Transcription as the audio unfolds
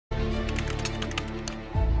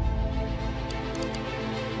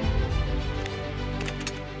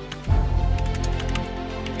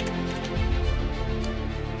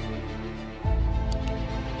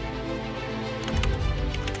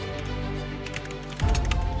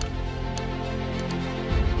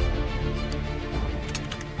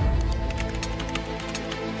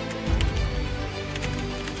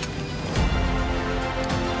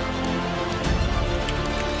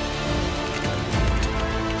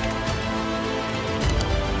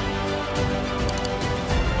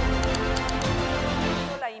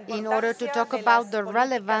in order to talk about the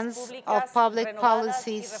relevance of public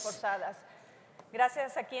policies.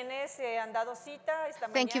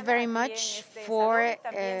 Thank you very much for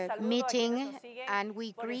meeting, and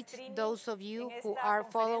we greet those of you who are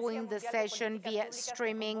following the session via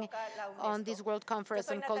streaming on this World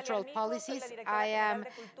Conference on Cultural Policies. I am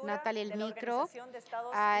Natalia El Micro.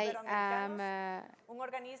 I am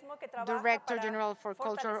Director General for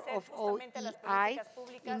Culture of OEI,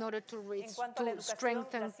 in order to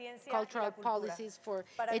strengthen cultural policies for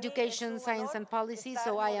education, science, and policy.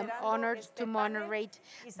 So I am honored to moderate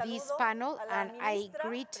this panel, and I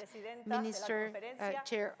greet Minister,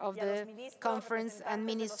 Chair of the conference, and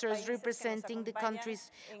ministers representing the countries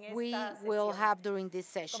we will have during this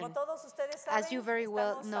session. As you very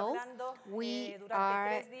well know, we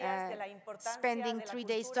are spending 3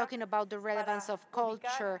 days talking about the relevance of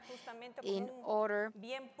culture in order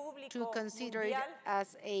to consider it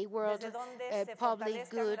as a world public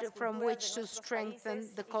good from which to strengthen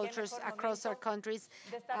the cultures across our countries.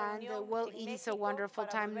 And well, it is a wonderful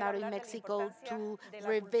time now in Mexico to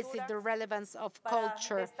revisit the relevance of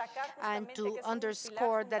culture and to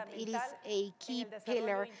underscore that it is a key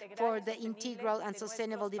pillar for the integral and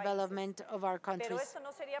sustainable development of our countries.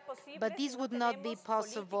 But this would not be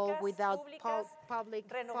possible without public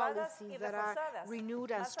policies that are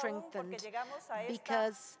renewed and strengthened,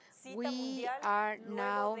 because we are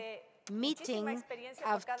now meeting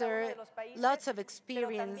after lots of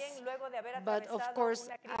experience, but of course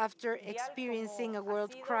after experiencing a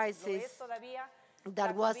world crisis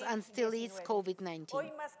that was and still is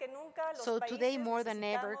COVID-19. So today, more than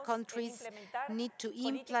ever, countries need to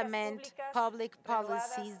implement public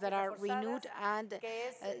policies that are renewed and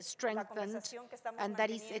strengthened, and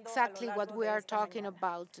that is exactly what we are talking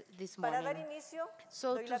about this morning.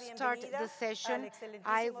 So to start the session,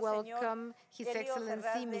 I welcome His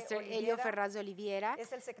Excellency Mr. Helio Ferraz de Oliveira,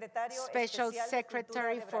 Special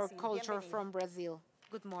Secretary for Culture from Brazil.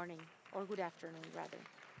 Good morning, or good afternoon, rather.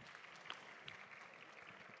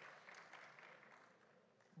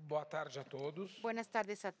 Boa tarde a todos. Buenas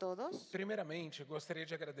tardes a todos. Primeiramente, gostaria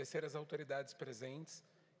de agradecer às autoridades presentes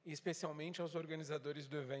e especialmente aos organizadores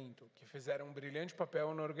do evento, que fizeram um brilhante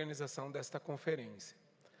papel na organização desta conferência.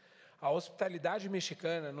 A hospitalidade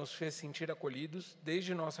mexicana nos fez sentir acolhidos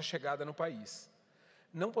desde nossa chegada no país.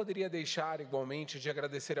 Não poderia deixar, igualmente, de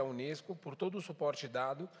agradecer à Unesco por todo o suporte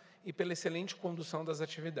dado e pela excelente condução das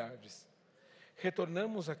atividades.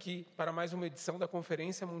 Retornamos aqui para mais uma edição da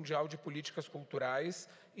Conferência Mundial de Políticas Culturais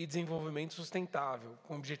e Desenvolvimento Sustentável,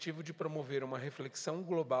 com o objetivo de promover uma reflexão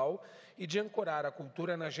global e de ancorar a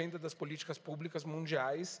cultura na agenda das políticas públicas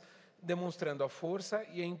mundiais, demonstrando a força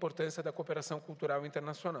e a importância da cooperação cultural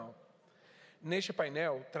internacional. Neste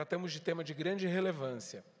painel, tratamos de tema de grande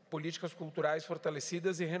relevância: políticas culturais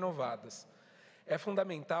fortalecidas e renovadas. É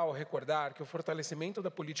fundamental recordar que o fortalecimento da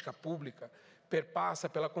política pública perpassa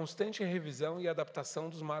pela constante revisão e adaptação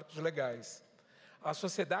dos marcos legais. A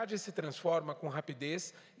sociedade se transforma com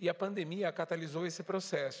rapidez e a pandemia catalisou esse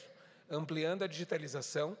processo, ampliando a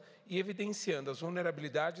digitalização e evidenciando as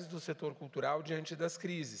vulnerabilidades do setor cultural diante das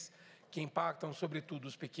crises, que impactam sobretudo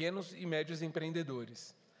os pequenos e médios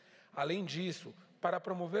empreendedores. Além disso, para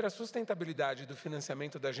promover a sustentabilidade do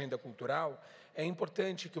financiamento da agenda cultural, é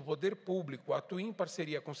importante que o poder público atue em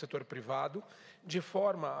parceria com o setor privado, de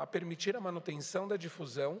forma a permitir a manutenção da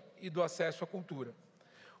difusão e do acesso à cultura.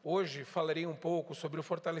 Hoje falarei um pouco sobre o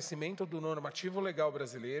fortalecimento do normativo legal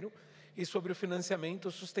brasileiro e sobre o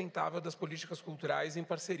financiamento sustentável das políticas culturais em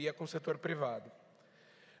parceria com o setor privado.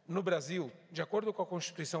 No Brasil, de acordo com a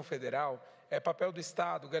Constituição Federal, é papel do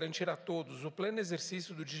Estado garantir a todos o pleno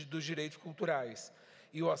exercício dos direitos culturais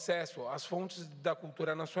e o acesso às fontes da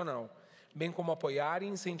cultura nacional, bem como apoiar e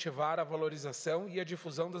incentivar a valorização e a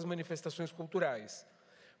difusão das manifestações culturais.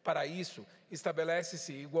 Para isso,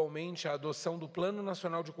 estabelece-se igualmente a adoção do Plano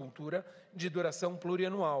Nacional de Cultura de duração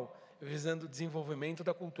plurianual, visando o desenvolvimento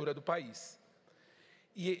da cultura do país.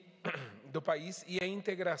 E a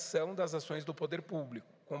integração das ações do poder público,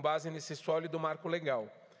 com base nesse sólido marco legal.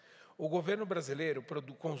 O governo brasileiro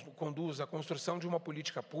conduz a construção de uma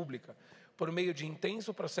política pública por meio de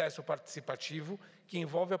intenso processo participativo que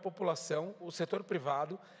envolve a população, o setor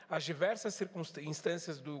privado, as diversas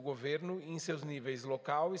instâncias do governo em seus níveis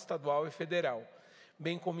local, estadual e federal,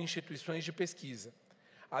 bem como instituições de pesquisa.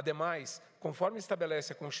 Ademais, conforme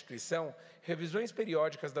estabelece a Constituição, revisões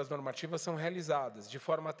periódicas das normativas são realizadas, de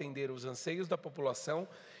forma a atender os anseios da população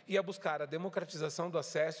e a buscar a democratização do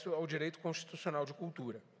acesso ao direito constitucional de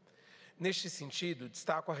cultura. Neste sentido,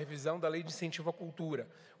 destaco a revisão da Lei de Incentivo à Cultura,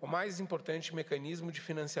 o mais importante mecanismo de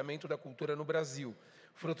financiamento da cultura no Brasil,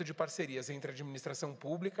 fruto de parcerias entre a administração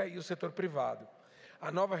pública e o setor privado.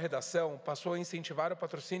 A nova redação passou a incentivar o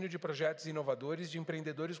patrocínio de projetos inovadores de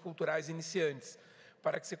empreendedores culturais iniciantes,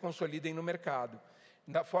 para que se consolidem no mercado.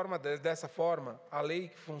 Dessa forma, a lei,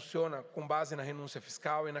 que funciona com base na renúncia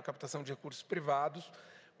fiscal e na captação de recursos privados,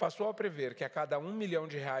 passou a prever que a cada R$ 1 milhão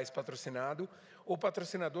patrocinado, o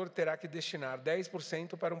patrocinador terá que destinar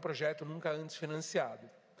 10% para um projeto nunca antes financiado.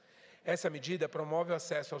 Essa medida promove o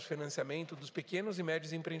acesso ao financiamento dos pequenos e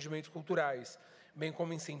médios empreendimentos culturais, bem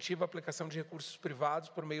como incentiva a aplicação de recursos privados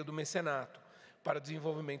por meio do mecenato, para o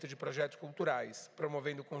desenvolvimento de projetos culturais,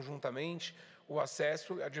 promovendo conjuntamente o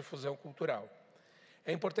acesso à difusão cultural.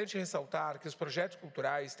 É importante ressaltar que os projetos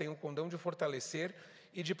culturais têm o condão de fortalecer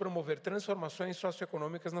e de promover transformações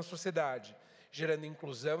socioeconômicas na sociedade, gerando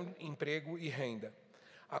inclusão, emprego e renda.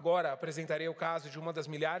 Agora, apresentarei o caso de uma das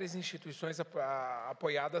milhares de instituições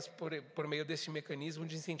apoiadas por meio deste mecanismo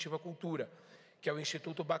de incentivo à cultura, que é o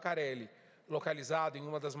Instituto Bacarelli, localizado em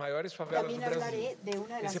uma das maiores favelas do Brasil.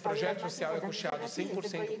 Esse projeto social é custeado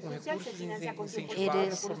 100% com recursos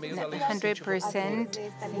incentivados por meio da lei de incentivo à cultura.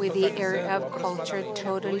 100% with the area of culture,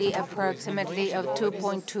 totally approximately of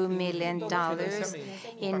 $2.2 million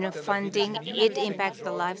in funding. It impacts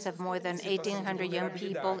the lives of more than 1,800 young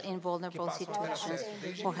people in vulnerable situations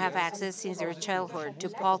who have access since their childhood to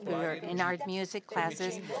popular and art music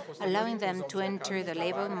classes, allowing them to enter the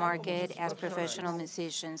labor market as professional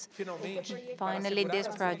musicians. Finally, this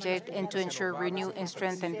project, and to ensure renew and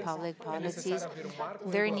strengthen public policies,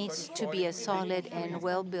 there needs to be a solid and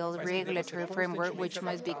well-built regulatory framework which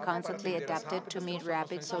must be constantly adapted to meet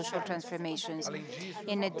rapid social transformations.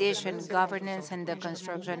 In addition, governance and the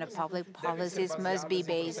construction of public policies must be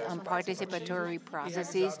based on participatory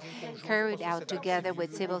processes carried out together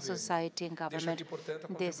with civil society and government.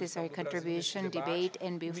 This is our contribution, debate,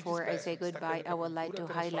 and before I say goodbye, I would like to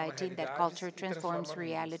highlight that culture transforms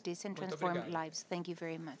realities and transforms lives. Thank you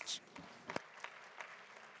very much.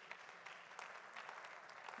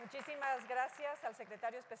 Muchísimas gracias al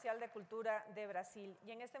secretario especial de Cultura de Brasil.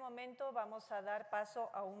 Y en este momento vamos a dar paso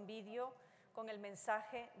a un vídeo con el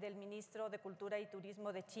mensaje del ministro de Cultura y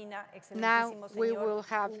Turismo de China, excelentísimo Now we señor will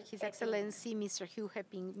have Hu His Heping. Excellency Mr. Hu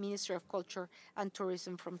Heping, Minister of Culture and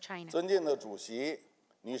Tourism from China. 尊敬的主席、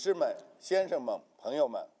女士们、先生们、朋友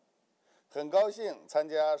们，很高兴参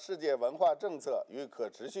加世界文化政策与可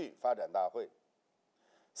持续发展大会。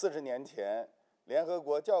40年前，联合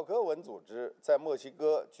国教科文组织在墨西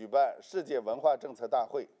哥举办世界文化政策大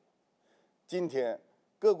会。今天，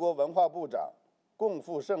各国文化部长共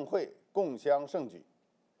赴盛会，共襄盛举。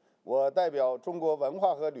我代表中国文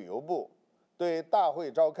化和旅游部对大会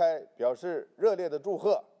召开表示热烈的祝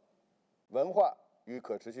贺。文化与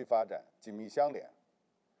可持续发展紧密相连。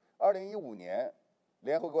2015年，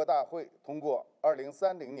联合国大会通过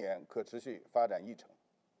2030年可持续发展议程，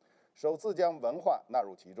首次将文化纳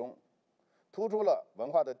入其中，突出了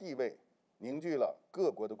文化的地位，凝聚了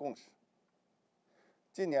各国的共识。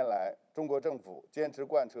近年来，中国政府坚持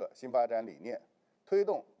贯彻新发展理念，推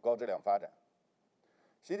动高质量发展。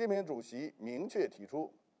习近平主席明确提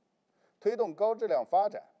出，推动高质量发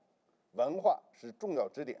展，文化是重要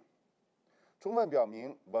支点，充分表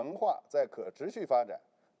明文化在可持续发展、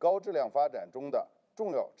高质量发展中的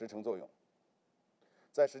重要支撑作用。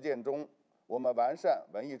在实践中，我们完善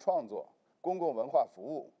文艺创作、公共文化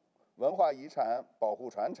服务、文化遗产保护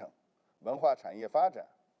传承、文化产业发展、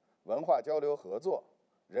文化交流合作、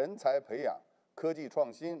人才培养、科技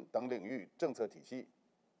创新等领域政策体系，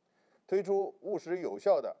推出务实有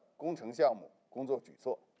效的工程项目、工作举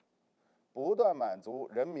措，不断满足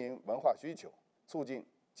人民文化需求，促进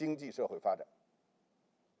经济社会发展。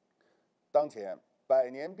当前百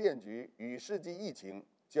年变局与世纪疫情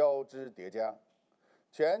交织叠加，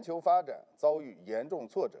全球发展遭遇严重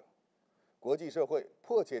挫折，国际社会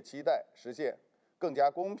迫切期待实现更加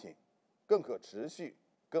公平、更可持续、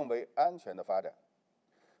更为安全的发展，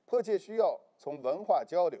迫切需要从文化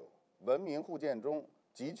交流、文明互鉴中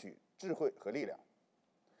汲取智慧和力量。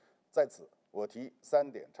在此，我提3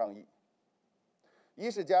点倡议：一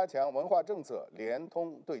是加强文化政策联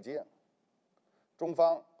通对接，中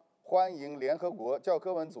方欢迎联合国教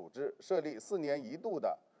科文组织设立4年1度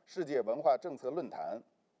的世界文化政策论坛，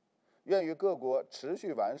愿与各国持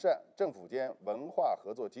续完善政府间文化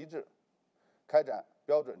合作机制，开展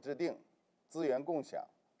标准制定、资源共享、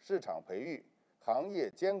市场培育、行业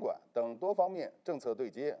监管等多方面政策对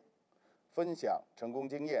接，分享成功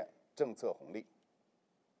经验、政策红利。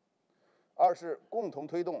二是共同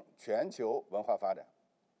推动全球文化发展。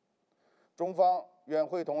中方愿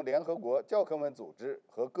会同联合国教科文组织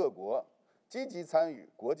和各国积极参与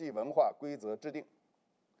国际文化规则制定，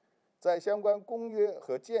在相关公约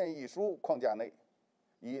和建议书框架内，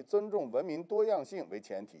以尊重文明多样性为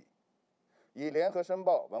前提，以联合申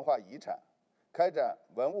报文化遗产、开展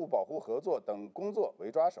文物保护合作等工作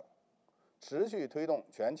为抓手，持续推动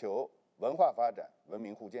全球文化发展、文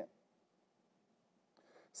明互鉴。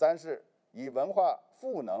三是以文化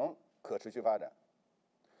赋能可持续发展，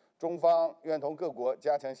中方愿同各国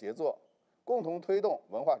加强协作，共同推动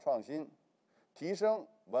文化创新，提升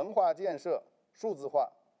文化建设数字化、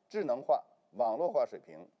智能化、网络化水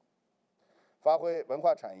平，发挥文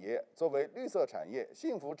化产业作为绿色产业、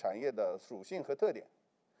幸福产业的属性和特点，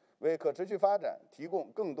为可持续发展提供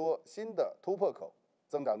更多新的突破口、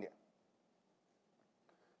增长点。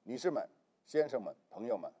女士们、先生们、朋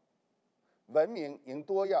友们，文明因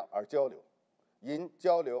多样而交流，因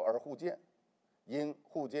交流而互鉴，因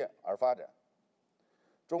互鉴而发展。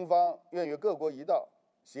中方愿与各国一道，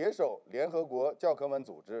携手联合国教科文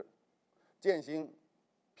组织，践行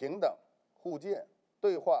平等、互鉴、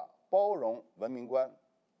对话、包容文明观，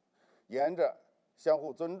沿着相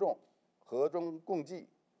互尊重、和衷共济、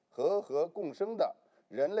和合共生的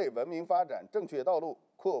人类文明发展正确道路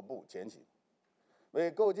阔步前行，为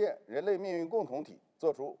构建人类命运共同体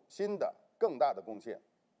做出新的更大的贡献。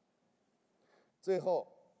最后，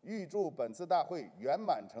预祝本次大会圆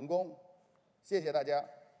满成功，谢谢大家。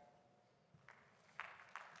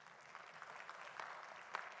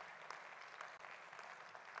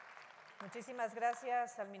Muchísimas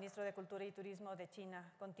gracias al ministro de Cultura y Turismo de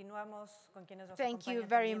China. Continuamos con quienes nos Thank you acompañan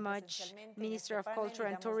very también much, presencialmente en Minister este of panel, Culture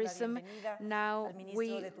y and damos la Tourism. bienvenida Now al ministro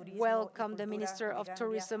we de Turismo y welcome the Cultura Minister de of Gambia,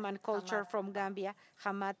 Tourism and Culture Hamad from Gambia,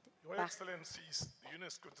 Hamad Your Bah. Excellencies, the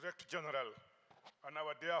UNESCO Director General, and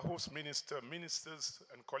our dear host minister, ministers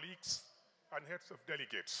and colleagues, and heads of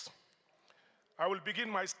delegates. I will begin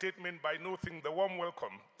my statement by noting the warm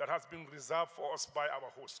welcome that has been reserved for us by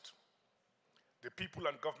our host, the people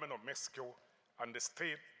and government of Mexico, and the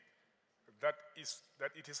state, that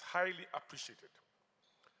it is highly appreciated.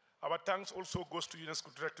 Our thanks also goes to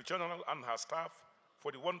UNESCO Director General and her staff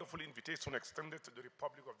for the wonderful invitation extended to the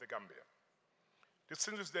Republic of the Gambia.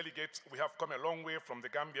 Distinguished delegates, we have come a long way from the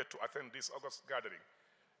Gambia to attend this August gathering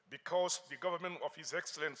because the government of His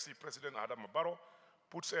Excellency President Adama Barrow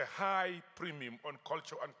puts a high premium on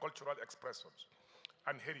culture and cultural expressions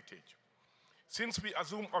and heritage. Since we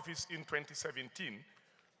assumed office in 2017,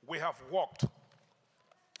 we have worked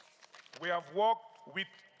with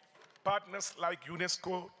partners like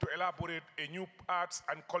UNESCO to elaborate a new arts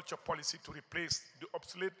and culture policy to replace the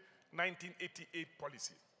obsolete 1988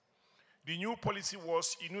 policy. The new policy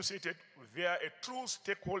was initiated via a true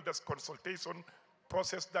stakeholders consultation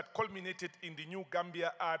process that culminated in the new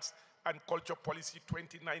Gambia Arts and Culture Policy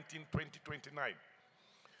 2019-2029.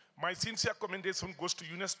 My sincere commendation goes to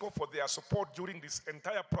UNESCO for their support during this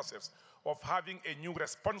entire process of having a new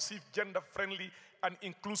responsive, gender-friendly, and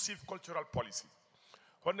inclusive cultural policy.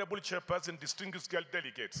 Honorable Chairperson, distinguished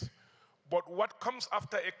delegates, but what comes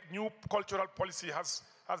after a new cultural policy has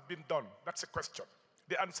been done? That's a question.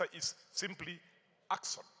 The answer is simply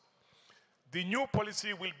action. The new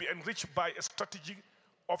policy will be enriched by a strategy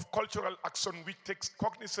of cultural action which takes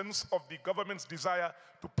cognizance of the government's desire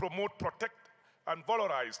to promote, protect, and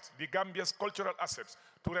valorize the Gambia's cultural assets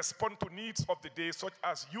to respond to needs of the day such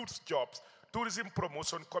as youth jobs, tourism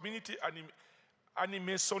promotion, community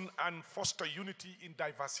animation, and foster unity in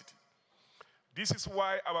diversity. This is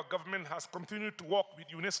why our government has continued to work with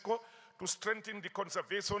UNESCO to strengthen the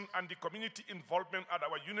conservation and the community involvement at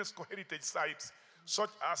our UNESCO heritage sites, such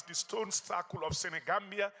as the Stone Circle of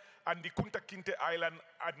Senegambia and the Kunta Kinte Island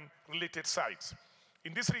and related sites.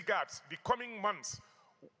 In this regard, the coming months,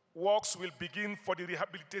 works will begin for the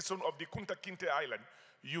rehabilitation of the Kunta Kinte Island,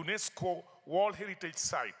 UNESCO World Heritage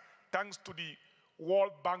Site, thanks to the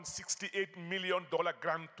World Bank's $68 million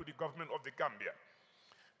grant to the government of the Gambia.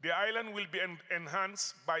 The island will be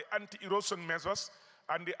enhanced by anti-erosion measures,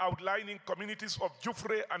 and the outlying communities of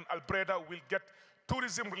Jufre and Albreda will get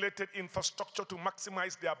tourism-related infrastructure to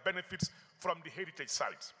maximize their benefits from the heritage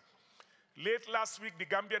sites. Late last week, the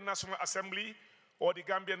Gambian National Assembly, or the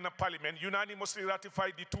Gambian Parliament, unanimously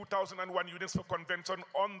ratified the 2001 UNESCO Convention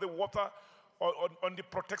on the water, on the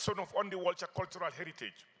protection of underwater cultural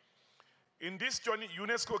heritage. In this journey,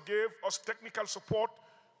 UNESCO gave us technical support.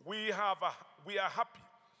 We are happy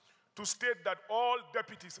to state that all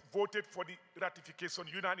deputies voted for the ratification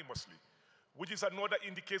unanimously, which is another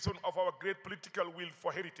indication of our great political will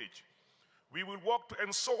for heritage. We will work to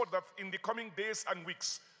ensure that in the coming days and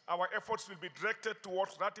weeks, our efforts will be directed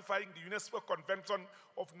towards ratifying the UNESCO Convention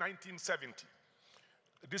of 1970.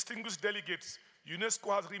 Distinguished delegates,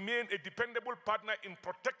 UNESCO has remained a dependable partner in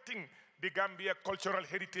protecting the Gambia cultural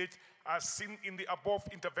heritage as seen in the above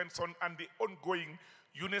intervention and the ongoing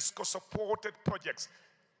UNESCO-supported projects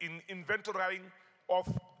in inventorying of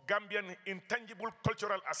Gambian intangible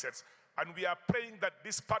cultural assets, and we are praying that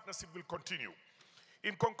this partnership will continue.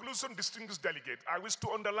 In conclusion, distinguished delegate, I wish to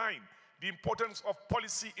underline the importance of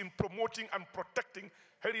policy in promoting and protecting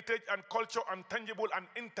heritage and culture, and tangible and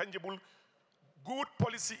intangible. Good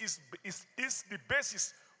policy is the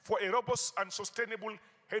basis for a robust and sustainable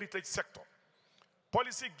heritage sector.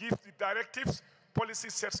 Policy gives the directives, policy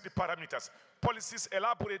sets the parameters, policies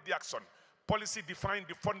elaborate the action, policy defines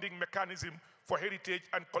the funding mechanism for heritage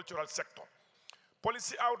and cultural sector.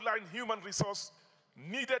 Policy outline human resource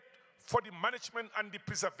needed for the management and the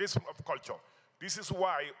preservation of culture. This is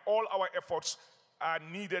why all our efforts are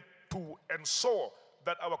needed to ensure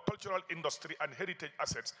that our cultural industry and heritage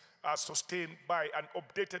assets are sustained by an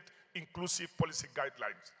updated, inclusive policy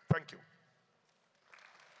guidelines. Thank you.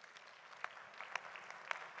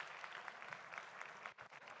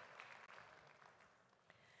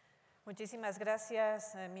 Muchísimas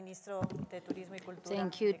gracias, Ministro de Turismo y Cultura.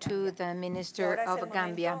 Thank you to the Minister of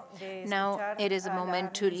Gambia. Now it is a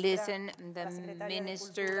moment to listen the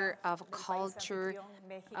Minister of Culture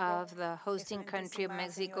of the hosting country of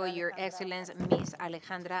Mexico, Your Excellency, Ms.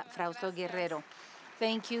 Alejandra Frausto Guerrero.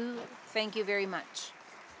 Thank you very much.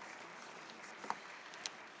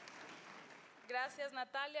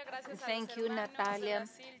 Thank you, Natalia.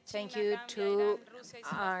 Thank you to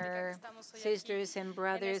our sisters and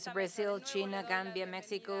brothers, Brazil, China, Gambia,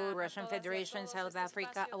 Mexico, Russian Federation, South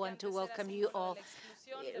Africa. I want to welcome you all.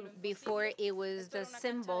 Before it was the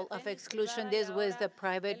symbol of exclusion. This was the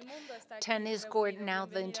private tennis court. Now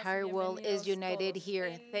the entire world is united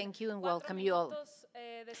here. Thank you and welcome you all.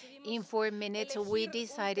 In 4 minutes, we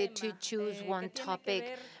decided to choose one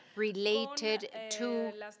topic related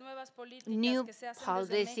to new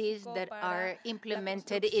policies that are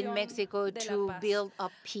implemented in Mexico to build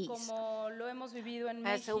up peace.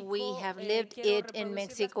 As we have lived it in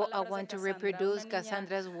Mexico, I want to reproduce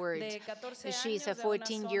Cassandra's words. She's a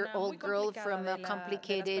 14-year-old girl from a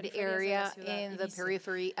complicated area in the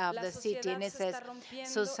periphery of the city, and it says,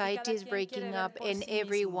 society is breaking up and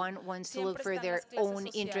everyone wants to look for their own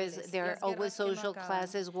interests. There are always social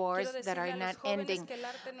classes wars that are not ending.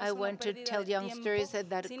 I want to tell youngsters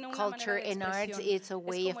that culture and arts is a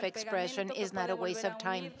way of expression, is not a waste of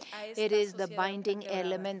time. It is the binding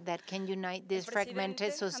element that can unite this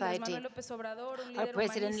fragmented society. Our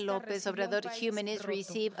President López Obrador, humanists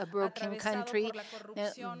receive a broken country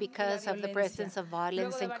because of the presence of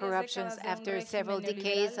violence and corruptions. After several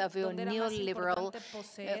decades of a neoliberal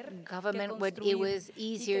government, where it was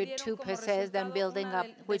easier to possess than building up,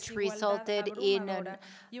 which resulted in an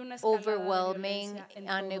overwhelming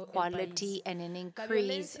inequality and an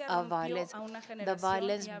increase of violence. The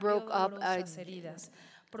violence broke up a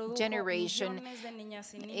generation.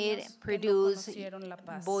 It produced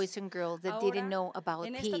boys and girls that didn't know about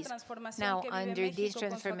peace. Now, under this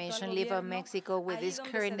transformation, Live of Mexico, with this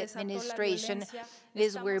current administration,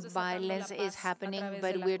 is where violence is happening,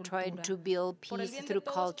 but we're trying to build peace through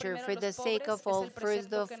culture. For the sake of all, first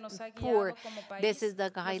the poor, this is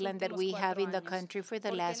the guideline that we have in the country for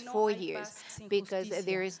the last 4 years, because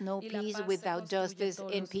there is no peace without justice,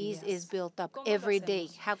 and peace is built up every day.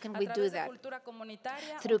 How can we do that?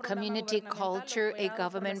 Through community culture, a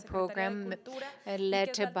government program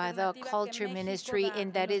led by the Culture Ministry,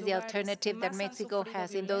 and that is the alternative that Mexico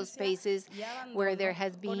has in those spaces where there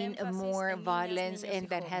has been more violence and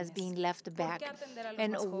that has been left back.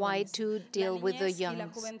 And why to deal with the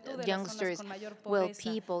youngsters? Well,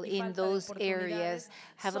 people in those areas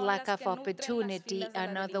have a lack of opportunity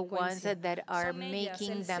and are the ones that are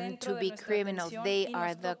making them to be criminals. They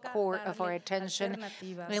are the core of our attention,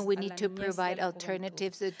 and we need to provide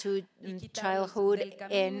alternatives to childhood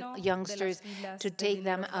and youngsters to take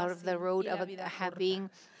them out of the road of having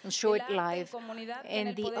short life.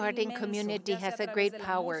 And the art and community has a great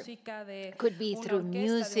power. Could be through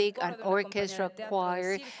music, an orchestra,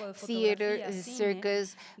 choir, theater,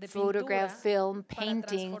 circus, photograph, film,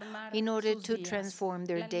 painting, in order to transform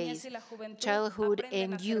their days. Childhood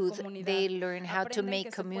and youth, they learn how to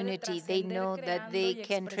make community. They know that they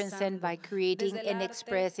can transcend by creating and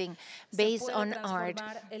expressing. Based on art,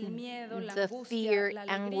 the fear,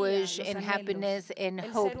 anguish, and happiness and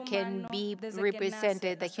hope can be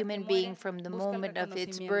represented. The human being from the moment of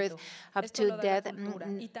its birth up to death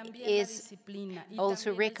is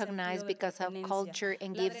also recognized because of culture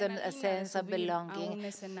and gives them a sense of belonging,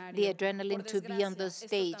 the adrenaline to be on the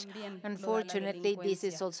stage. Unfortunately, this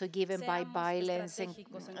is also given by violence,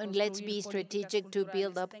 and let's be strategic to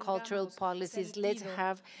build up cultural policies. Let's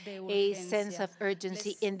have a sense of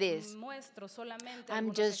urgency in this.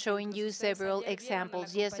 I'm just showing you several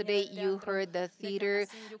examples. Yesterday, you heard the theater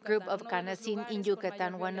group of Canacín in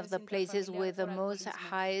Yucatán one of the places with the most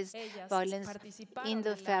highest violence in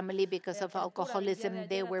the family because of alcoholism.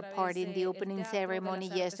 They were part in the opening ceremony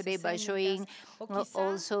yesterday by showing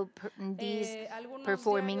also these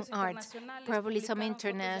performing arts. Probably some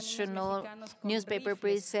international newspaper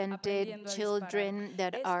presented children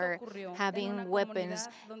that are having weapons,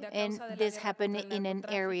 and this happened in an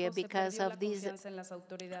area because of this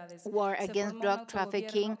war against drug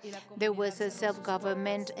trafficking. There was a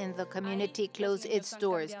self-government and the community closed its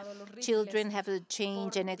doors. Children have to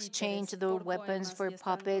change and exchange their weapons for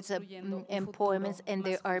puppets and poems, and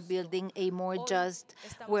they are building a more just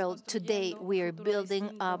world. Today, we are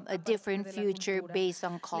building up a different future based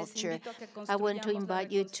on culture. I want to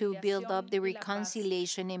invite you to build up the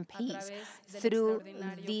reconciliation and peace through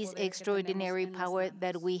this extraordinary power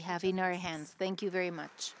that we have in our hands. Thank you very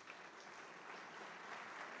much.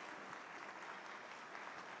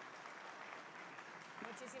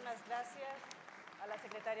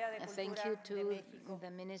 Thank you to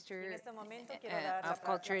the Minister of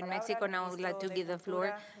Culture in Mexico. Now I would like to give the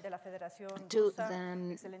floor to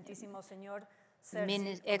the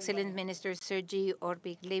excellent Minister Sergei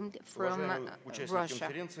Orbik-Lim from Russia.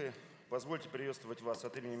 Позвольте приветствовать вас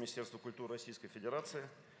от имени Министерства культуры Российской Федерации.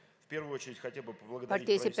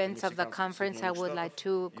 Participants of the conference, I would like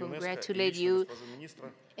to congratulate you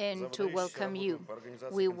and to welcome you.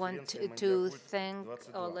 We want to thank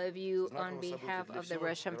all of you on behalf of the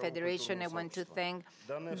Russian Federation. I want to thank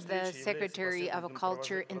the Secretary of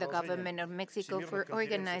Culture in the government of Mexico for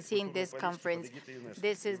organizing this conference.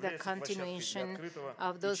 This is the continuation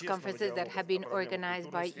of those conferences that have been organized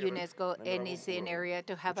by UNESCO and ASEAN area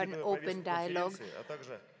to have an open dialogue,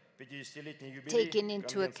 taking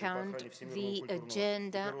into account the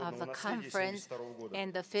agenda of the conference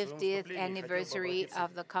and the 50th anniversary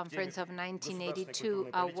of the conference of 1982,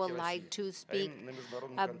 I would like to speak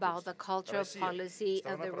about the cultural policy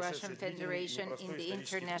of the Russian Federation in the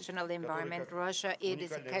international environment. Russia, it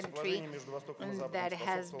is a country that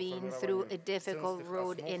has been through a difficult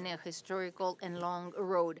road and a historical and long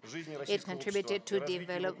road. It contributed to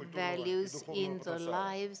develop values in the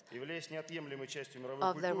lives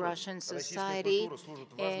of the Russian society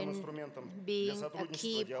and being a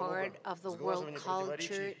key part of the world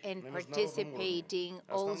culture and participating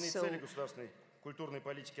also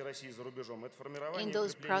in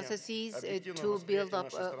those processes to build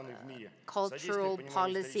up cultural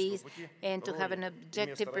policies and to have an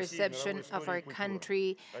objective perception of our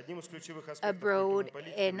country abroad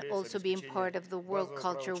and also being part of the world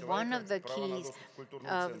culture. One of the keys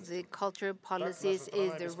of the cultural policies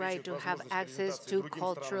is the right to have access to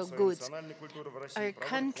cultural goods. Our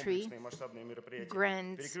country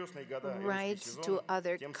grants rights to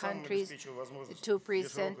other countries to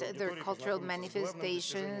present their cultural manifestations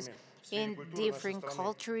in different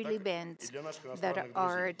cultural events that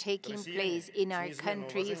are taking place in our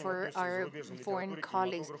country for our foreign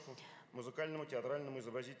colleagues.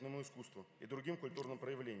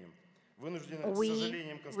 We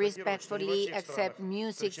respectfully accept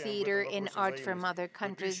music, theater, and art from other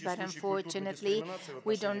countries, but unfortunately,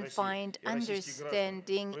 we don't find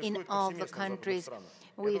understanding in all the countries.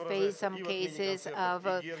 We face some cases of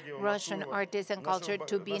Russian artists and culture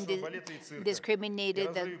to being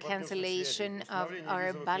discriminated, the cancellation of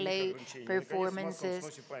our ballet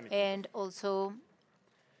performances, and also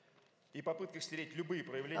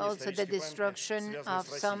the destruction of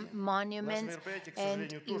some monuments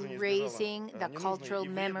and erasing the cultural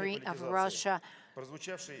memory of Russia.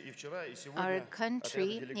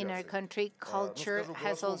 In our country, culture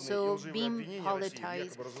has also been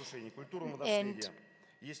politicized, and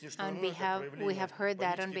we have heard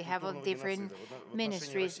that on behalf of different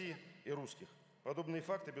ministries.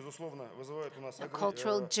 A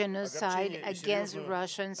cultural genocide against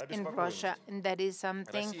Russians in Russia, and that is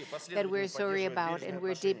something that we're sorry about, and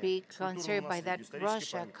we're deeply concerned by that.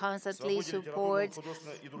 Russia constantly supports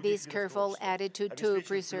this careful attitude to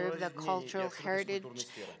preserve the cultural heritage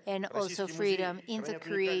and also freedom in the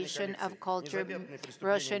creation of culture.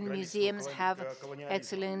 Russian museums have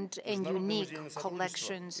excellent and unique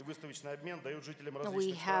collections.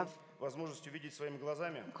 We have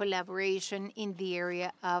collaboration in the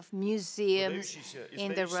area of museums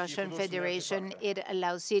in the Russian Federation. It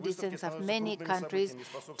allows citizens of many countries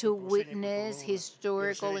to witness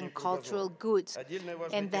historical and cultural goods,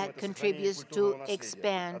 and that contributes to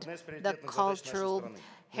expand the cultural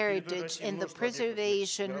heritage and the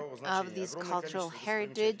preservation of this cultural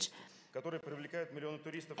heritage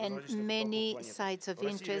and many sites of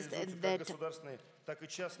interest that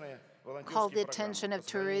call the attention of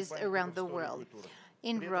tourists around the world.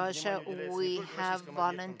 In Russia, we have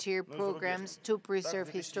volunteer programs to preserve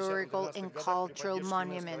historical and cultural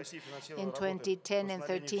monuments. In 2010 and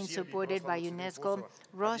 2013, supported by UNESCO,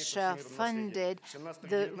 Russia funded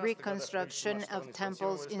the reconstruction of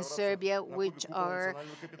temples in Serbia, which are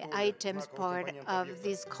items part of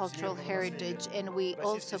this cultural heritage. And we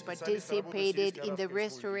also participated in the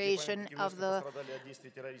restoration of the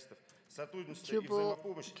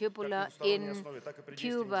cupola in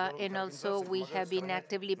Cuba, and also we have been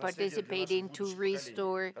actively participating to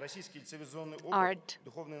restore art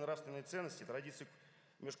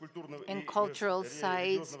and cultural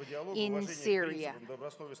sites in Syria.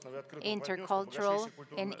 Intercultural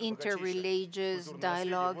and interreligious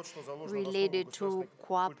dialogue related to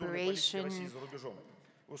cooperation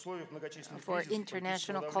for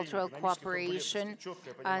international cultural cooperation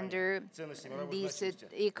under this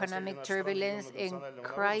economic turbulence and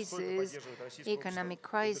economic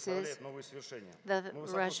crisis. The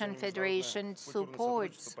Russian Federation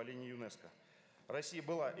supports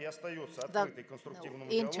the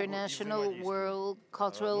international world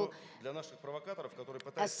cultural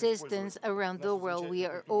assistance around the world. We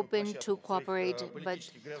are open to cooperate,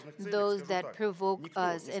 but those that provoke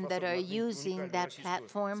us and that are using that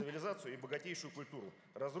platform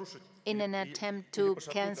in an attempt to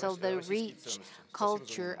cancel the rich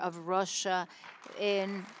culture of Russia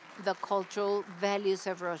and the cultural values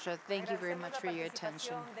of Russia. Thank you very much for your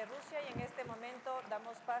attention.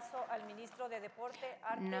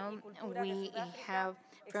 Now we have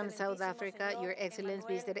from South Africa, Your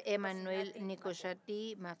Excellency, Mr. Emmanuel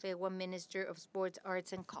Nikoshati Mafewa, Minister of Sports,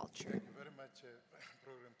 Arts and Culture. Thank you very much,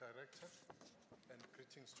 Program Director, and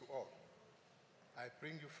greetings to all. I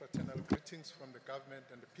bring you fraternal greetings from the government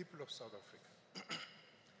and the people of South Africa.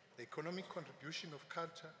 The economic contribution of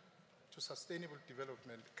culture to sustainable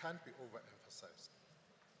development can't be overemphasized.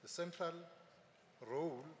 The central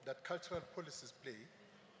role that cultural policies play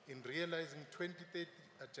in realizing 2030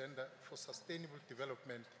 Agenda for Sustainable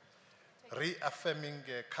Development, reaffirming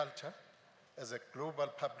culture as a global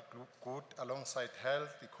public good alongside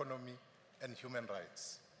health, economy, and human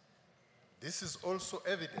rights. This is also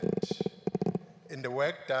evident in the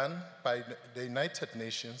work done by the United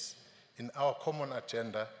Nations in our common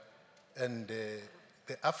agenda and the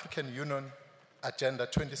African Union Agenda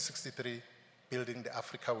 2063, Building the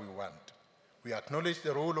Africa We Want. We acknowledge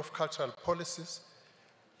the role of cultural policies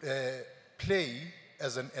play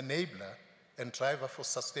as an enabler and driver for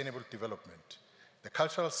sustainable development. The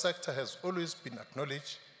cultural sector has always been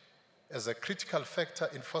acknowledged as a critical factor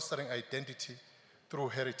in fostering identity through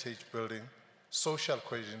heritage building, social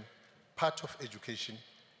cohesion, part of education,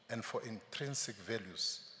 and for intrinsic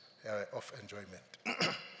values of enjoyment.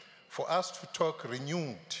 For us to talk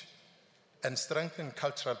renewed and strengthen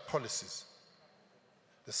cultural policies,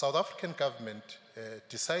 the South African government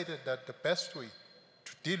decided that the best way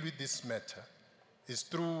to deal with this matter is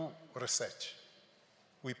through research.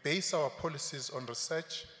 We base our policies on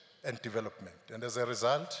research and development. And as a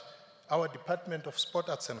result, our Department of Sport,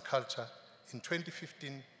 Arts and Culture in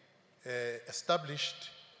 2015 established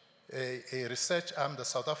a research arm, the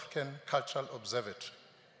South African Cultural Observatory.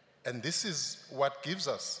 And this is what gives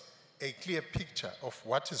us a clear picture of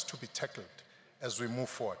what is to be tackled as we move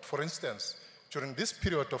forward. For instance, during this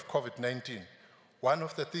period of COVID-19, one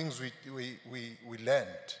of the things we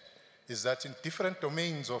learned is that in different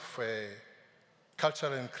domains of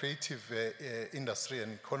cultural and creative industry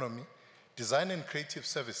and economy, design and creative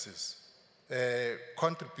services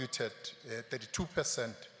contributed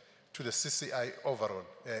 32% to the CCI overall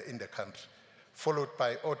in the country, followed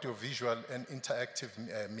by audiovisual and interactive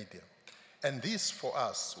media. And this, for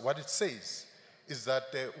us, what it says is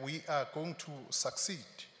that we are going to succeed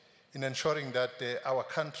in ensuring that our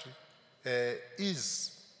country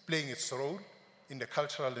is playing its role in the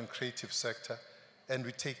cultural and creative sector, and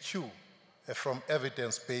we take cue from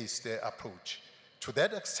evidence-based approach. To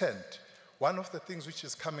that extent, one of the things which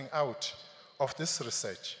is coming out of this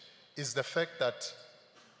research is the fact that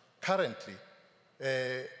currently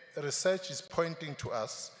research is pointing to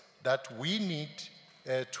us that we need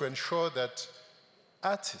to ensure that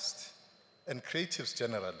artists and creatives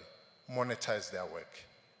generally monetize their work,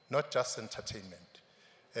 not just entertainment.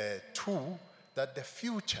 Two, that the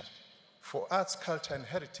future for arts, culture, and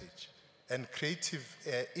heritage and creative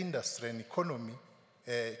industry and economy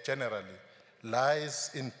generally lies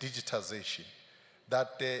in digitization.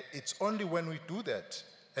 That it's only when we do that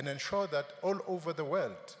and ensure that all over the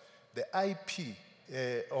world, the IP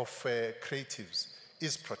of creatives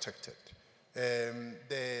is protected.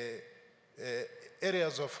 The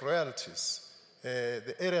areas of royalties,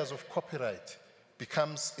 the areas of copyright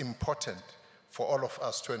becomes important for all of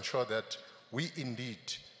us to ensure that we indeed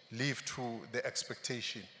live to the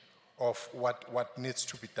expectation of what needs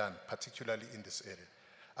to be done, particularly in this area.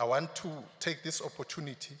 I want to take this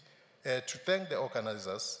opportunity to thank the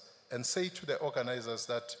organizers and say to the organizers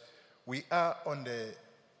that we are on the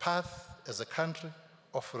path as a country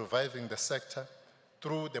of reviving the sector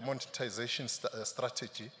through the monetization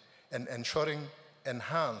strategy and ensuring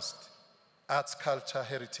enhanced arts, culture,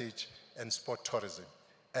 heritage, and sport tourism.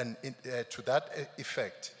 And to that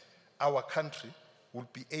effect, our country will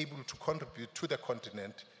be able to contribute to the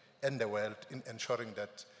continent and the world in ensuring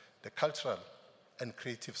that the cultural and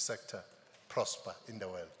creative sector prosper in the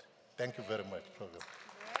world. Thank you very much, Program.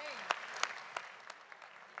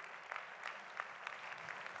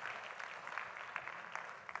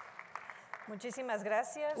 Muchísimas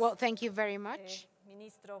gracias. Well, thank you very much,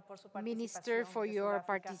 Minister, for your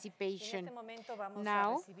participation.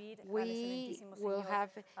 Now, we will have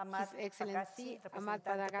His Excellency Ahmad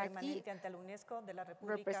Badagati,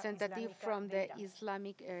 representative from the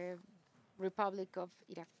Islamic Republic of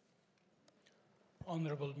Iraq.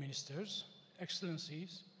 Honorable Ministers,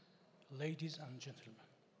 Excellencies, ladies and gentlemen,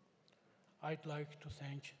 I'd like to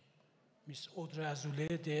thank Ms. Audrey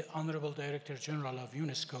Azoulay, the Honorable Director General of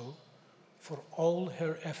UNESCO, for all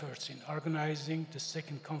her efforts in organizing the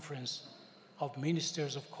second conference of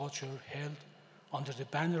Ministers of Culture held under the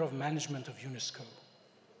banner of management of UNESCO.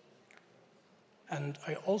 And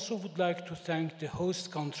I also would like to thank the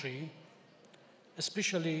host country,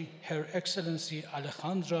 especially Her Excellency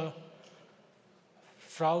Alejandra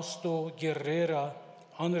Frausto Guerrera,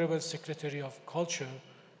 Honorable Secretary of Culture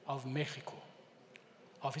of Mexico,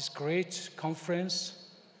 of his great conference,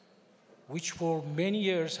 which for many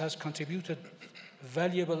years has contributed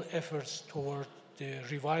valuable efforts toward the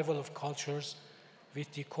revival of cultures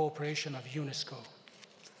with the cooperation of UNESCO.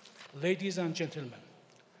 Ladies and gentlemen,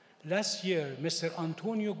 last year, Mr.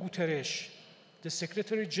 Antonio Guterres, the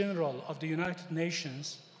Secretary General of the United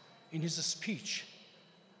Nations, in his speech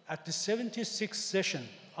at the 76th session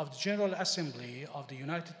of the General Assembly of the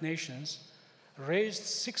United Nations, raised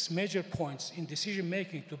 6 major points in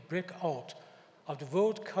decision-making to break out of the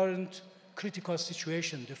world's current critical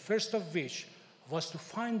situation, the first of which was to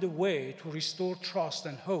find a way to restore trust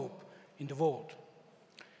and hope in the world.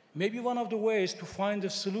 Maybe one of the ways to find a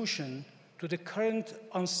solution to the current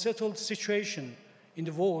unsettled situation in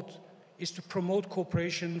the world is to promote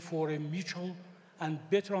cooperation for a mutual and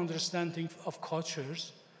better understanding of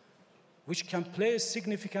cultures, which can play a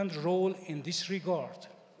significant role in this regard.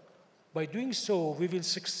 By doing so, we will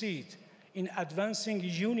succeed in advancing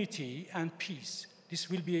unity and peace. This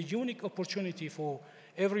will be a unique opportunity for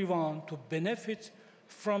everyone to benefit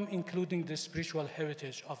from including the spiritual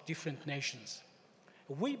heritage of different nations.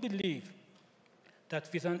 We believe that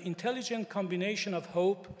with an intelligent combination of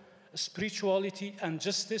hope, spirituality, and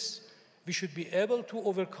justice, we should be able to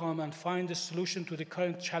overcome and find a solution to the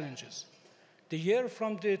current challenges. The year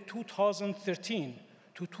from the 2013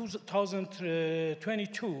 to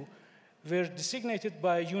 2022 were designated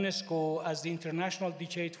by UNESCO as the International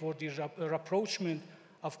Decade for the Rapprochement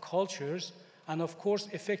of Cultures, and of course,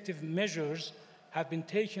 effective measures have been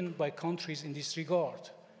taken by countries in this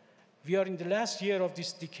regard. We are in the last year of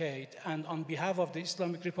this decade, and on behalf of the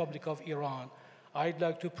Islamic Republic of Iran, I'd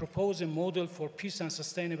like to propose a model for peace and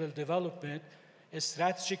sustainable development, a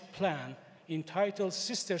strategic plan entitled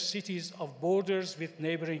Sister Cities of Borders with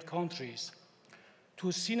Neighboring Countries, to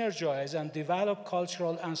synergize and develop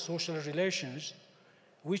cultural and social relations,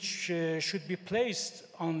 which should be placed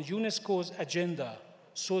on UNESCO's agenda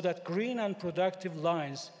so that green and productive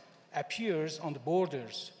lines appears on the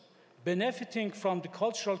borders, benefiting from the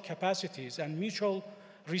cultural capacities and mutual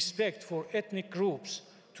respect for ethnic groups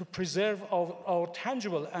to preserve our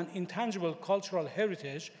tangible and intangible cultural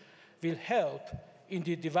heritage will help in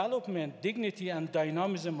the development, dignity, and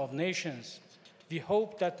dynamism of nations. We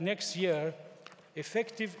hope that next year,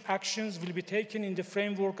 effective actions will be taken in the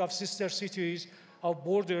framework of sister cities of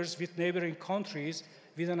borders with neighboring countries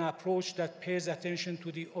with an approach that pays attention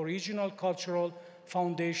to the original cultural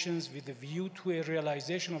foundations with a view to a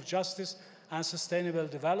realization of justice and sustainable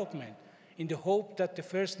development, in the hope that the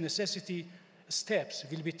first necessity steps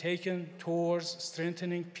will be taken towards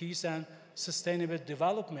strengthening peace and sustainable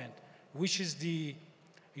development, which is the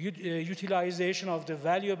utilization of the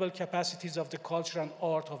valuable capacities of the culture and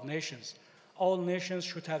art of nations. All nations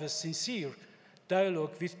should have a sincere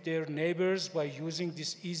dialogue with their neighbors by using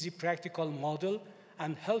this easy, practical model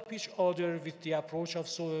and help each other with the approach of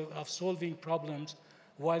solving problems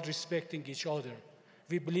while respecting each other.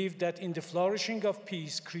 We believe that in the flourishing of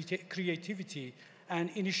peace, creativity, and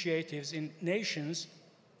initiatives in nations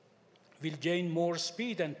will gain more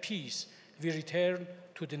speed and peace. We return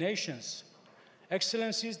to the nations.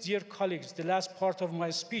 Excellencies, dear colleagues, the last part of my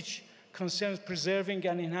speech concerns preserving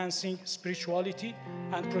and enhancing spirituality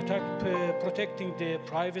and protecting the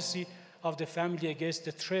privacy of the family against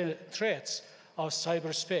the threats of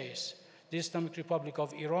cyberspace. The Islamic Republic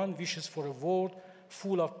of Iran wishes for a world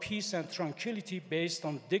full of peace and tranquility based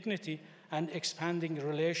on dignity and expanding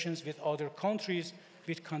relations with other countries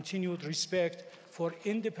with continued respect for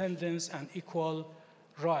independence and equal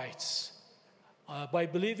rights. By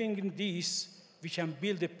believing in this, we can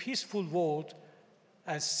build a peaceful world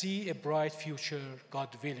and see a bright future, God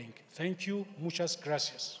willing. Thank you. Muchas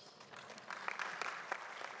gracias.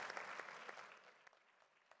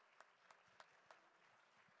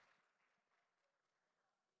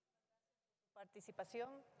 Participación.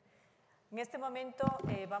 En este momento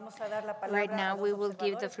vamos a dar la palabra Right now, we will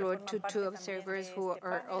give the observadores floor que to forman two parte observers también de who este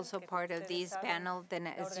are panel, also que, part como of ustedes this saben, panel. Then,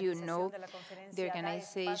 la as you know, organización de la conferencia the da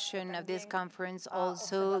organization espacio of this también conference a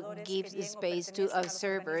also observadores gives que the bien o space to pertenecen a los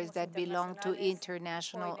observers organismos that belong to internacionales,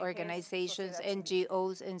 international ONGs, organizations, sociedad civil.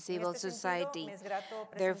 NGOs, and En civil este sentido, society. me es grato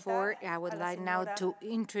Therefore, presentar I would a la like now señora to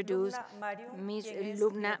introduce Lubna Mariam, Ms. quien es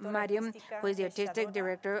Lubna directora Mariam, artística who is the de Artistic Shadona,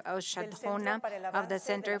 Director of del Centro Shadona para el of the Avance de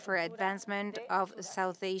Center la for Cultura Advancement de of Brasil.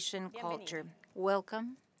 South Asian Bienvenida. Culture.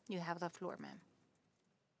 Welcome. You have the floor, ma'am.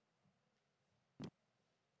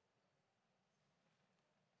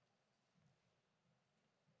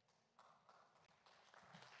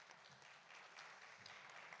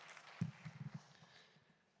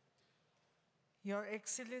 Your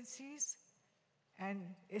Excellencies and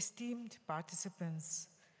esteemed participants,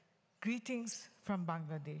 greetings from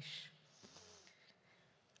Bangladesh.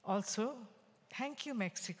 Also, thank you,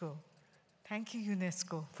 Mexico. Thank you,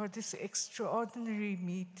 UNESCO, for this extraordinary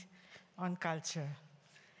meet on culture.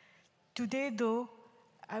 Today, though,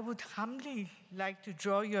 I would humbly like to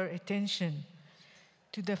draw your attention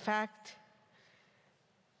to the fact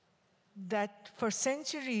that for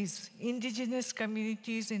centuries, indigenous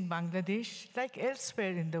communities in Bangladesh, like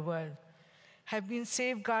elsewhere in the world, have been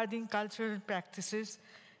safeguarding cultural practices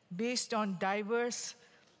based on diverse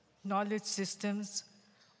knowledge systems,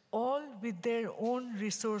 all with their own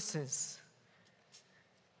resources.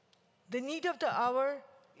 The need of the hour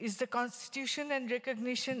is the constitution and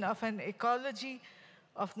recognition of an ecology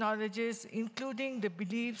of knowledges, including the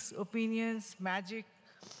beliefs, opinions, magic,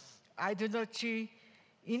 idolatry,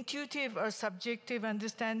 intuitive or subjective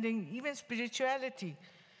understanding, even spirituality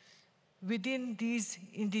within these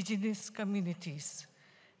indigenous communities,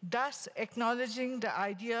 thus acknowledging the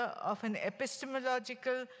idea of an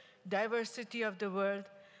epistemological diversity of the world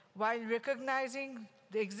while recognizing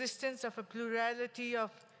the existence of a plurality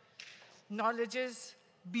of knowledges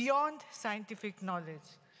beyond scientific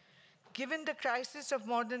knowledge. Given the crisis of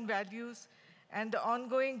modern values and the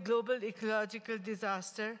ongoing global ecological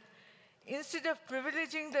disaster, instead of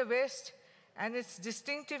privileging the West and its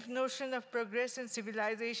distinctive notion of progress and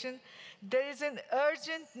civilization, there is an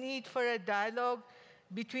urgent need for a dialogue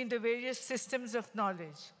between the various systems of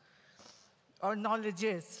knowledge, or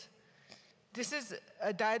knowledges. This is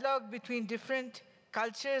a dialogue between different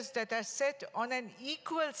cultures that are set on an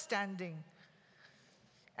equal standing,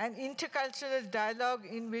 an intercultural dialogue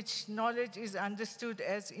in which knowledge is understood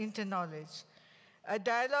as interknowledge. A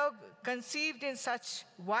dialogue conceived in such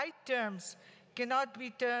wide terms cannot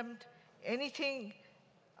be termed anything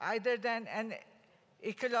other than an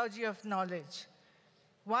ecology of knowledge,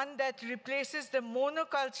 one that replaces the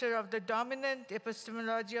monoculture of the dominant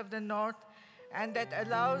epistemology of the North and that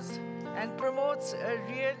allows and promotes a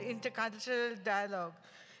real intercultural dialogue.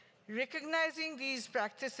 Recognizing these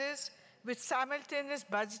practices with simultaneous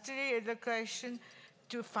budgetary allocation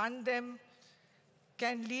to fund them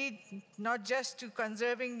can lead not just to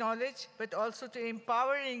conserving knowledge, but also to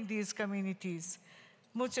empowering these communities.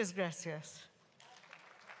 Muchas gracias.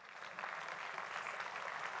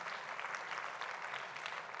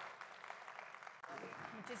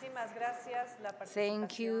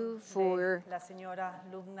 Thank you for la señora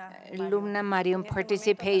Lubna Mariam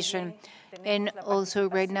participation. And also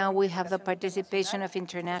right now we have the participation of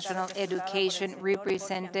international education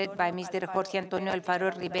represented by Mr. Jorge Antonio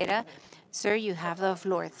Alfaro Rivera. Sir, you have the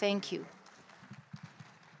floor. Thank you.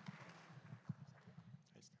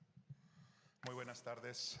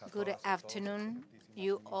 Good afternoon,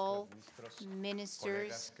 you all,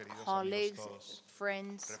 ministers, colleagues,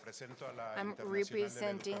 friends. I'm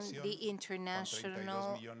representing the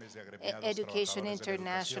International Education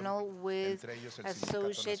International with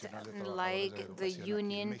associates like the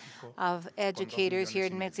Union of Educators here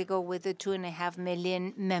in Mexico with the 2.5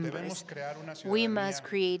 million members. We must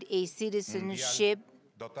create a citizenship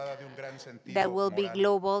that will be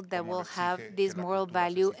global, that will have this moral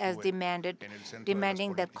value as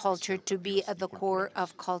demanding that culture to be at the core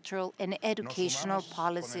of cultural and educational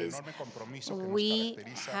policies. We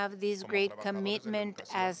have this great commitment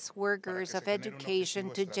as workers of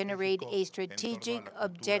education to generate a strategic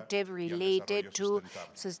objective related to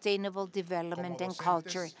sustainable development and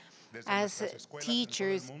culture. As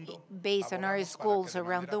teachers based on our schools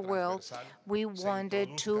around the world, we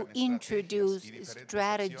wanted to introduce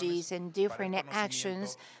strategies and different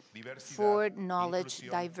actions for knowledge,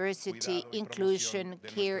 diversity, inclusion,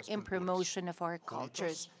 care, and promotion of our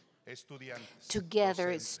cultures.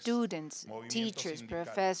 Together, students, teachers,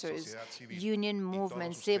 professors, union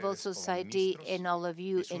movements, civil society, and all of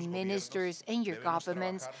you, and ministers and your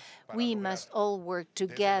governments, we must all work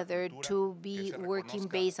together to be working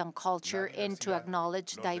based on culture and to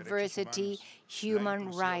acknowledge diversity, human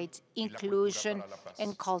rights, inclusion,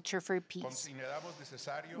 and culture for peace.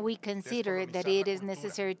 We consider that it is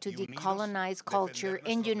necessary to decolonize culture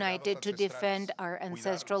and unite it to defend our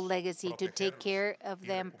ancestral legacy, to take care of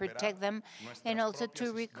them, protect them, and also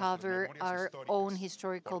to recover our own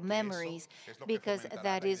historical memories, because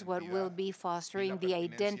that is what will be fostering the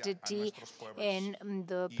identity and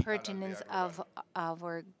the pertinence of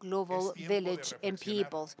our global village and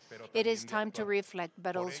peoples. It is time to reflect,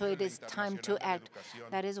 but also it is time to act.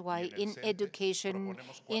 That is why in Education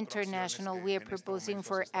International we are proposing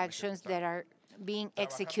for actions that are being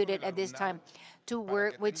executed at this time to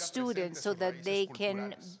work with students so that they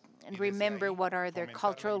can remember what are their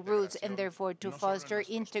cultural roots and therefore to foster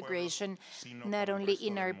integration not only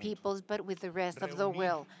in our peoples but with the rest of the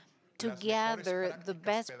world. To gather the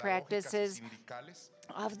best practices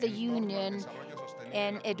of the union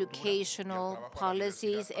and educational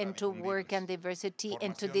policies and to work on diversity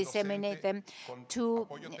and to disseminate them, to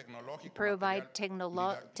provide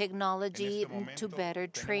technology to better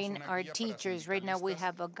train our teachers. Right now we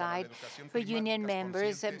have a guide for union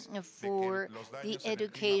members for the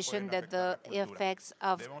education that the effects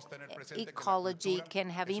of ecology can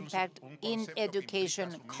have impact in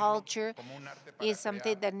education. Culture is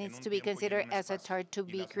something that needs to be considered as a art to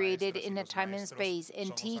be created in a time and space.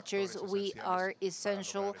 And teachers, we are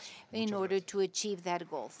essential in order to achieve that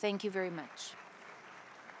goal. Thank you very much.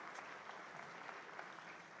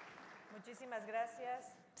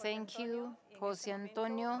 Thank you, José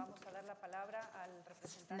Antonio.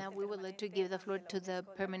 Now we would like to give the floor to the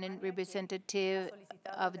permanent representative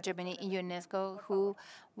of Germany in UNESCO who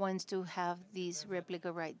wants to have this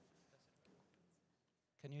replica right.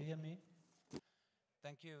 Can you hear me?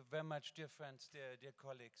 Thank you very much, dear friends, dear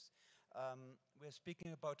colleagues. We're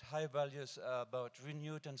speaking about high values, about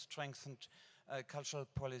renewed and strengthened cultural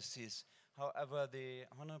policies. However, the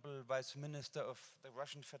Honorable Vice Minister of the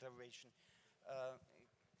Russian Federation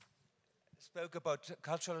spoke about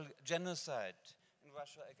cultural genocide in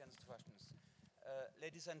Russia against Russians.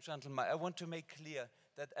 Ladies and gentlemen, I want to make clear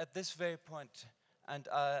that at this very point, and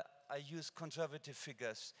I use conservative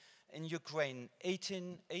figures, in Ukraine,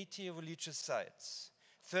 80 religious sites,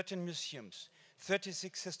 13 museums,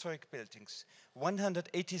 36 historic buildings,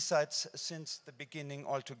 180 sites since the beginning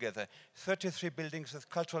altogether, 33 buildings with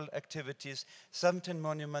cultural activities, 17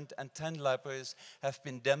 monuments and 10 libraries have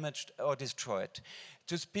been damaged or destroyed.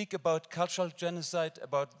 To speak about cultural genocide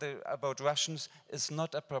about Russians is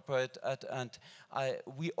not appropriate, and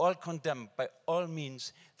we all condemn by all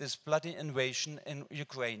means this bloody invasion in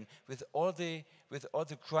Ukraine with all the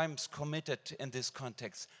crimes committed in this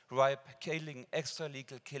context, rape, killing,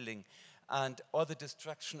 extra-legal killing, and all the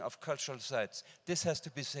destruction of cultural sites. This has to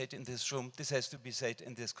be said in this room. This has to be said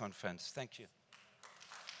in this conference. Thank you.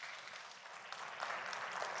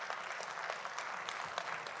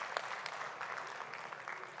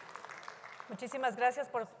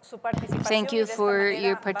 Thank you for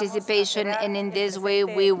your participation, and in this way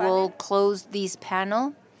we will close this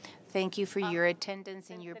panel. Thank you for your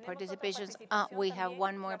attendance and your participation. We have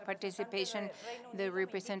one more participation, the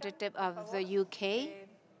representative of the UK.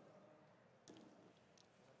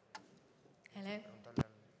 Hello.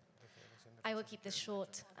 I will keep this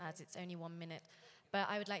short as it's only 1 minute, but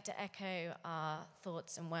I would like to echo our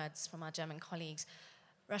thoughts and words from our German colleagues.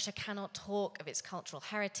 Russia cannot talk of its cultural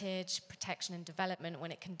heritage, protection and development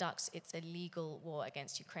when it conducts its illegal war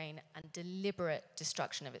against Ukraine and deliberate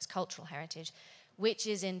destruction of its cultural heritage, which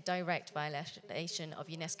is in direct violation of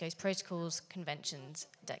UNESCO's protocols, conventions,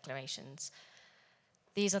 declarations.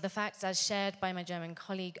 These are the facts as shared by my German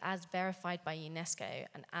colleague, as verified by UNESCO,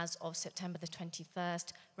 and as of September the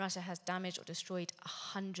 21st, Russia has damaged or destroyed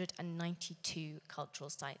 192 cultural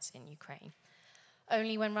sites in Ukraine.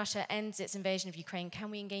 Only when Russia ends its invasion of Ukraine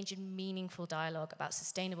can we engage in meaningful dialogue about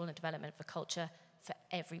sustainable development for culture, for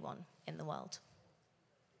everyone in the world.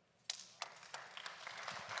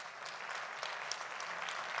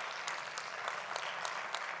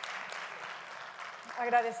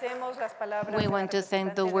 We want to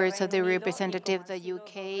thank the words of the representative of the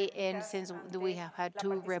UK, and since we have had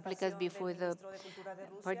two replicas before the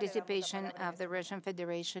participation of the Russian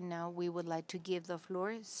Federation, now we would like to give the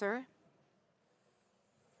floor. Sir?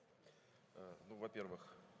 Во-первых,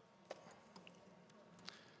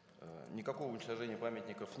 никакого уничтожения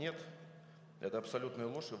памятников нет. Это абсолютная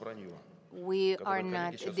ложь и вранье. We are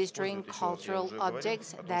not destroying cultural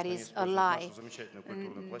objects. That is a lie.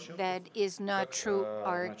 That is not true.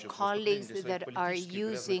 Our colleagues that are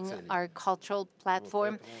using our cultural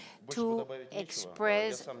platform to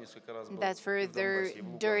express that further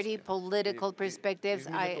dirty political perspectives,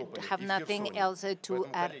 I have nothing else to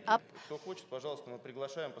add up.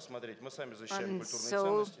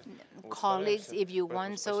 So, colleagues, if you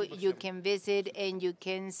want so, you can visit and you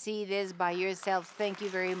can see this by yourself. Thank you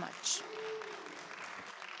very much.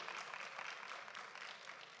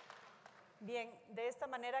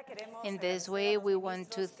 In this way, we want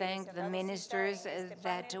to thank the ministers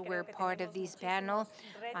that were part of this panel.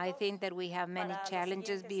 I think that we have many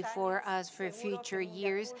challenges before us for future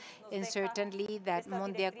years, and certainly that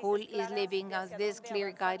Mondiacult is leaving us these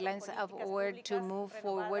clear guidelines of order to move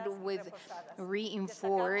forward with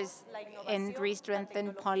reinforced and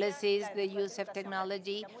re-strengthened policies, the use of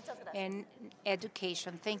technology, and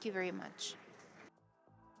education. Thank you very much.